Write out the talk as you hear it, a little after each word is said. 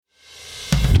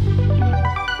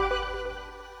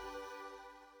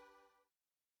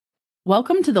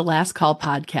Welcome to the Last Call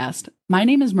podcast. My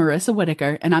name is Marissa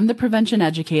Whitaker, and I'm the prevention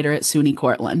educator at SUNY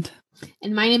Cortland.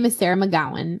 And my name is Sarah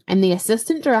McGowan. I'm the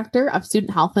Assistant Director of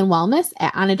Student Health and Wellness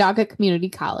at Onondaga Community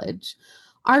College.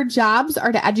 Our jobs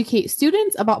are to educate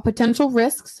students about potential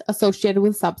risks associated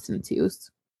with substance use.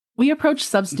 We approach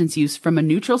substance use from a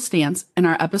neutral stance, and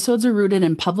our episodes are rooted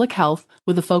in public health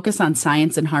with a focus on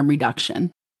science and harm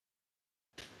reduction.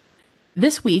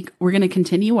 This week, we're going to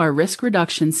continue our risk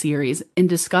reduction series and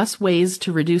discuss ways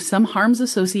to reduce some harms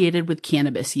associated with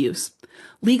cannabis use.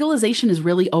 Legalization is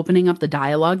really opening up the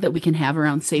dialogue that we can have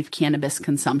around safe cannabis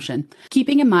consumption,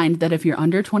 keeping in mind that if you're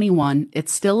under 21,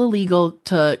 it's still illegal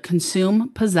to consume,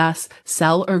 possess,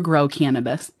 sell, or grow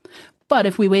cannabis. But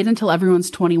if we wait until everyone's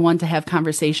 21 to have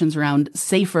conversations around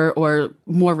safer or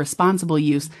more responsible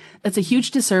use, that's a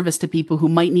huge disservice to people who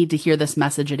might need to hear this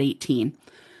message at 18.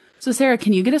 So Sarah,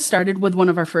 can you get us started with one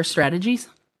of our first strategies?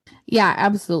 Yeah,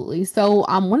 absolutely. So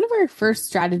one of our first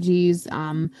strategies,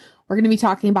 we're going to be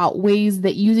talking about ways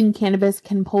that using cannabis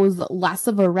can pose less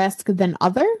of a risk than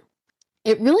other.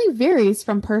 It really varies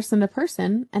from person to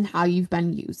person and how you've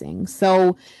been using.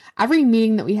 So every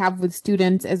meeting that we have with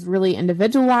students is really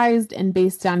individualized and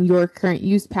based on your current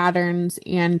use patterns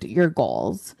and your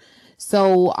goals.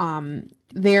 So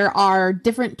there are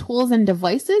different tools and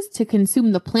devices to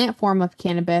consume the plant form of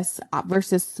cannabis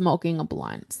versus smoking a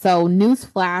blunt. So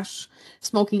newsflash,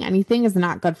 smoking anything is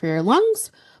not good for your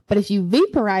lungs. But if you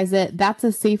vaporize it, that's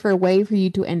a safer way for you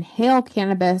to inhale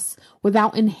cannabis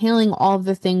without inhaling all of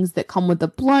the things that come with the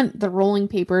blunt, the rolling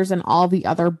papers, and all the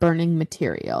other burning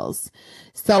materials.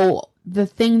 So the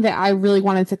thing that I really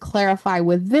wanted to clarify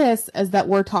with this is that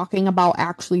we're talking about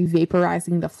actually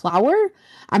vaporizing the flower.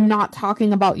 I'm not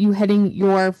talking about you hitting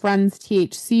your friend's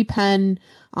THC pen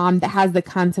that has the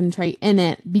concentrate in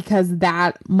it, because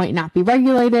that might not be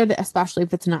regulated, especially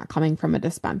if it's not coming from a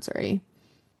dispensary.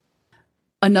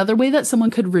 Another way that someone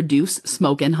could reduce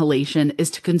smoke inhalation is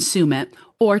to consume it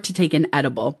or to take an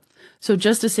edible. So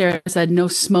just as Sarah said, no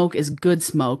smoke is good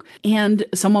smoke. And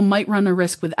someone might run a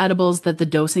risk with edibles that the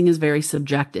dosing is very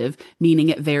subjective, meaning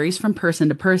it varies from person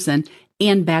to person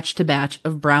and batch to batch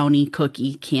of brownie,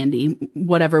 cookie, candy,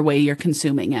 whatever way you're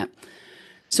consuming it.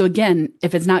 So again,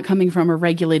 if it's not coming from a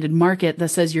regulated market that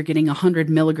says you're getting 100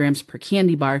 milligrams per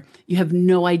candy bar, you have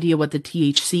no idea what the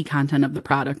THC content of the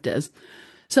product is.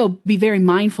 So be very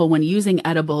mindful when using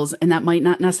edibles, and that might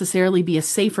not necessarily be a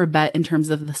safer bet in terms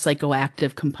of the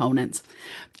psychoactive components.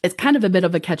 It's kind of a bit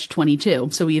of a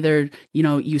catch-22. So either,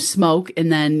 you smoke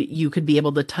and then you could be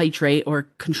able to titrate or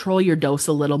control your dose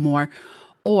a little more,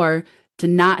 or to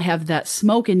not have that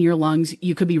smoke in your lungs,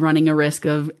 you could be running a risk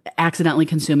of accidentally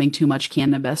consuming too much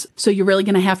cannabis. So you're really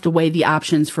going to have to weigh the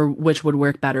options for which would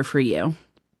work better for you.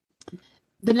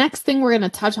 The next thing we're going to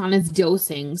touch on is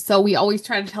dosing. So we always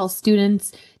try to tell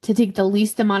students to take the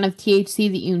least amount of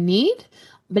THC that you need,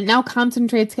 but now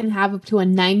concentrates can have up to a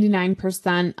 99%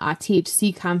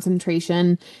 THC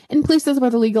concentration in places where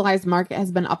the legalized market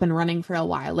has been up and running for a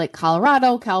while, like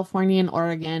Colorado, California, and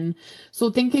Oregon.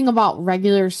 So thinking about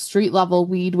regular street level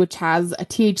weed, which has a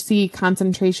THC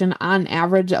concentration on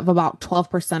average of about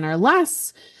 12% or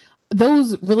less,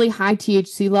 those really high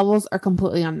THC levels are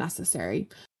completely unnecessary.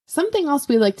 Something else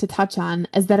we like to touch on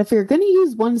is that if you're going to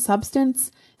use one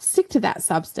substance, stick to that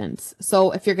substance.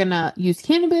 So if you're going to use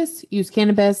cannabis, use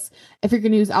cannabis. If you're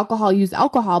going to use alcohol, use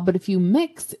alcohol. But if you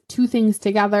mix two things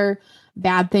together,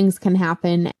 bad things can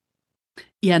happen.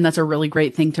 Yeah, and that's a really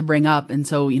great thing to bring up. And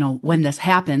so, when this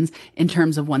happens in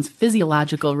terms of one's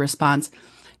physiological response,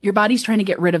 your body's trying to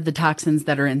get rid of the toxins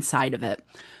that are inside of it.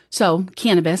 So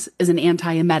cannabis is an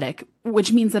antiemetic,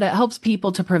 which means that it helps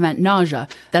people to prevent nausea.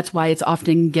 That's why it's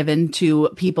often given to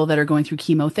people that are going through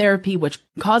chemotherapy, which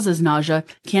causes nausea.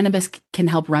 Cannabis can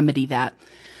help remedy that.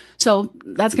 So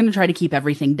that's going to try to keep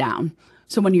everything down.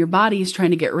 So when your body is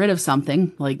trying to get rid of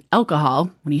something like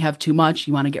alcohol, when you have too much,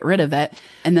 you want to get rid of it,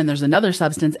 and then there's another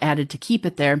substance added to keep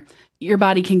it there, your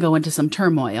body can go into some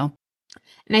turmoil.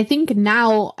 And I think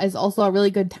now is also a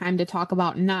really good time to talk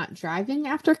about not driving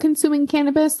after consuming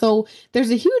cannabis. So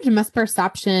there's a huge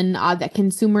misperception that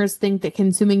consumers think that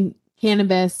consuming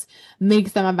cannabis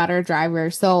makes them a better driver.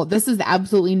 So this is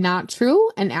absolutely not true,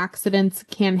 and accidents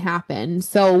can happen.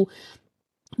 So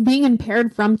being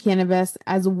impaired from cannabis,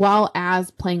 as well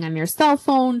as playing on your cell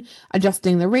phone,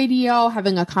 adjusting the radio,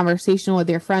 having a conversation with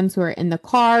your friends who are in the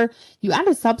car, you add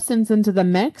a substance into the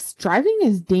mix, driving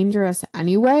is dangerous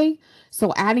anyway.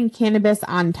 So adding cannabis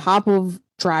on top of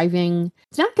driving,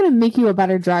 it's not going to make you a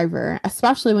better driver,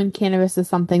 especially when cannabis is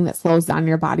something that slows down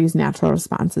your body's natural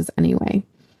responses anyway.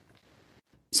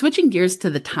 Switching gears to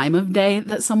the time of day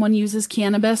that someone uses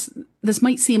cannabis, this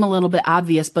might seem a little bit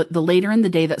obvious, but the later in the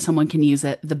day that someone can use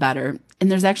it, the better. And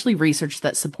there's actually research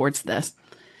that supports this.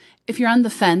 If you're on the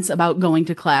fence about going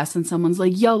to class and someone's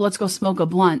like, yo, let's go smoke a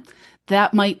blunt,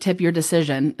 that might tip your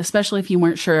decision, especially if you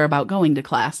weren't sure about going to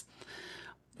class.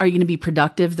 Are you going to be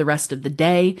productive the rest of the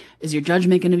day? Is your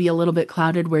judgment going to be a little bit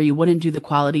clouded where you wouldn't do the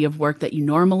quality of work that you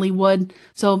normally would?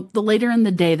 So the later in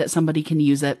the day that somebody can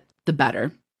use it, the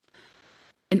better.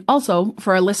 And also,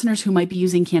 for our listeners who might be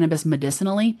using cannabis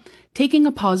medicinally, taking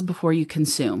a pause before you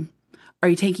consume. Are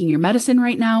you taking your medicine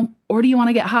right now, or do you want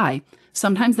to get high?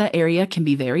 Sometimes that area can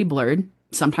be very blurred.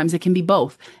 Sometimes it can be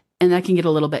both, and that can get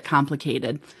a little bit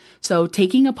complicated. So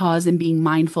taking a pause and being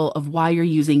mindful of why you're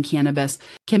using cannabis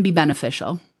can be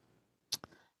beneficial.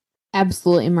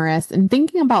 Absolutely, Maris. And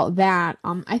thinking about that,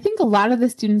 I think a lot of the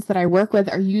students that I work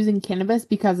with are using cannabis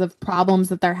because of problems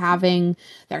that they're having.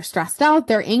 They're stressed out,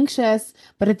 they're anxious,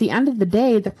 but at the end of the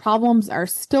day, the problems are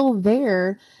still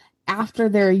there after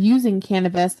they're using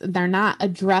cannabis. They're not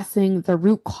addressing the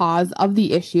root cause of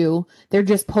the issue. They're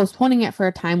just postponing it for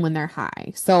a time when they're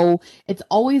high. So it's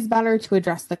always better to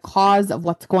address the cause of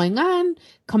what's going on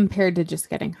compared to just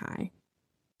getting high.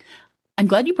 I'm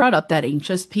glad you brought up that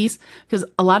anxious piece because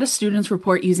a lot of students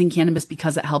report using cannabis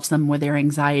because it helps them with their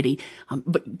anxiety.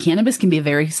 But cannabis can be a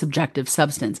very subjective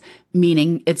substance,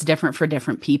 meaning it's different for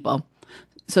different people.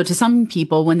 So to some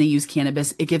people, when they use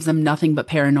cannabis, it gives them nothing but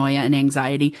paranoia and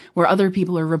anxiety, where other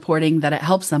people are reporting that it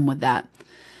helps them with that.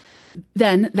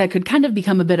 Then that could kind of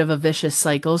become a bit of a vicious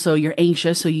cycle. So you're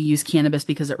anxious, so you use cannabis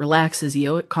because it relaxes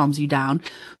you, it calms you down.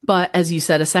 But as you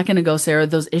said a second ago, Sarah,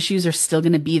 those issues are still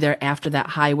going to be there after that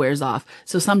high wears off.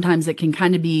 So sometimes it can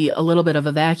kind of be a little bit of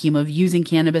a vacuum of using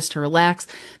cannabis to relax,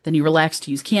 then you relax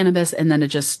to use cannabis, and then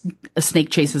a snake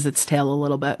chases its tail a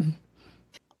little bit.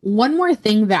 One more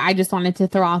thing that I just wanted to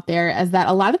throw out there is that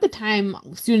a lot of the time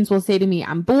students will say to me,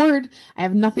 I'm bored, I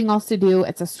have nothing else to do,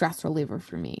 it's a stress reliever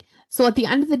for me. So at the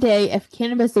end of the day, if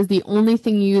cannabis is the only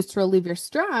thing you use to relieve your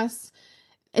stress,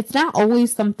 it's not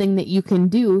always something that you can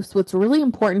do. So it's really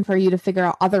important for you to figure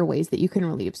out other ways that you can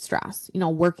relieve stress.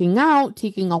 Working out,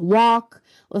 taking a walk,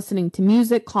 listening to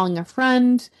music, calling a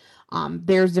friend.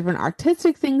 There's different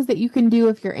artistic things that you can do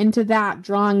if you're into that,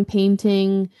 drawing,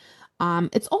 painting.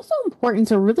 It's also important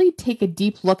to really take a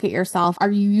deep look at yourself. Are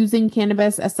you using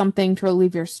cannabis as something to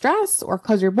relieve your stress or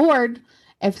because you're bored?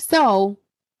 If so,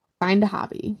 find a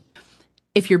hobby.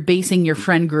 If you're basing your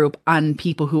friend group on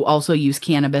people who also use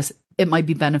cannabis, it might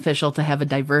be beneficial to have a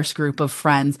diverse group of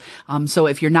friends. So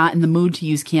if you're not in the mood to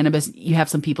use cannabis, you have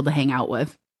some people to hang out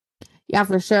with. Yeah,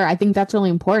 for sure. I think that's really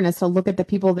important is to look at the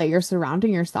people that you're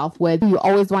surrounding yourself with. You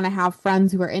always want to have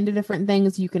friends who are into different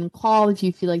things. You can call if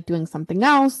you feel like doing something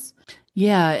else.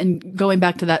 Yeah, and going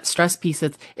back to that stress piece,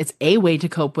 it's a way to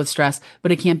cope with stress,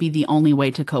 but it can't be the only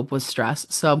way to cope with stress.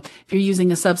 So if you're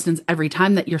using a substance every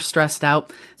time that you're stressed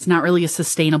out, it's not really a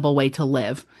sustainable way to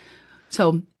live.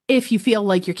 So if you feel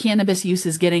like your cannabis use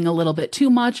is getting a little bit too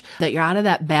much, that you're out of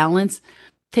that balance,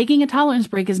 taking a tolerance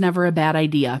break is never a bad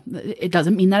idea. It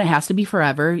doesn't mean that it has to be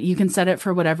forever. You can set it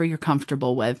for whatever you're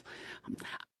comfortable with.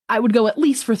 I would go at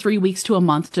least for 3 weeks to a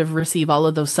month to receive all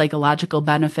of those psychological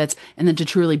benefits and then to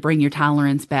truly bring your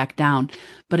tolerance back down.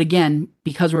 But again,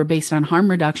 because we're based on harm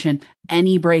reduction,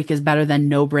 any break is better than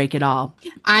no break at all.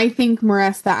 I think,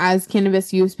 Marissa, that as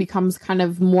cannabis use becomes kind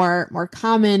of more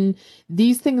common,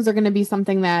 these things are going to be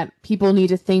something that people need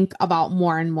to think about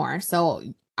more and more. So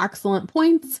excellent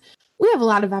points. We have a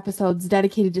lot of episodes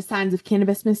dedicated to signs of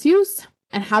cannabis misuse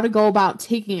and how to go about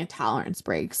taking a tolerance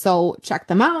break. So check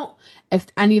them out if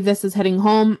any of this is hitting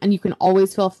home, and you can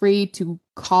always feel free to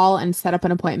call and set up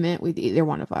an appointment with either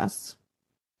one of us.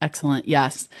 Excellent.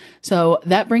 Yes. So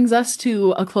that brings us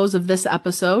to a close of this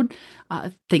episode.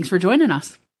 Thanks for joining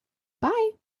us.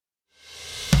 Bye.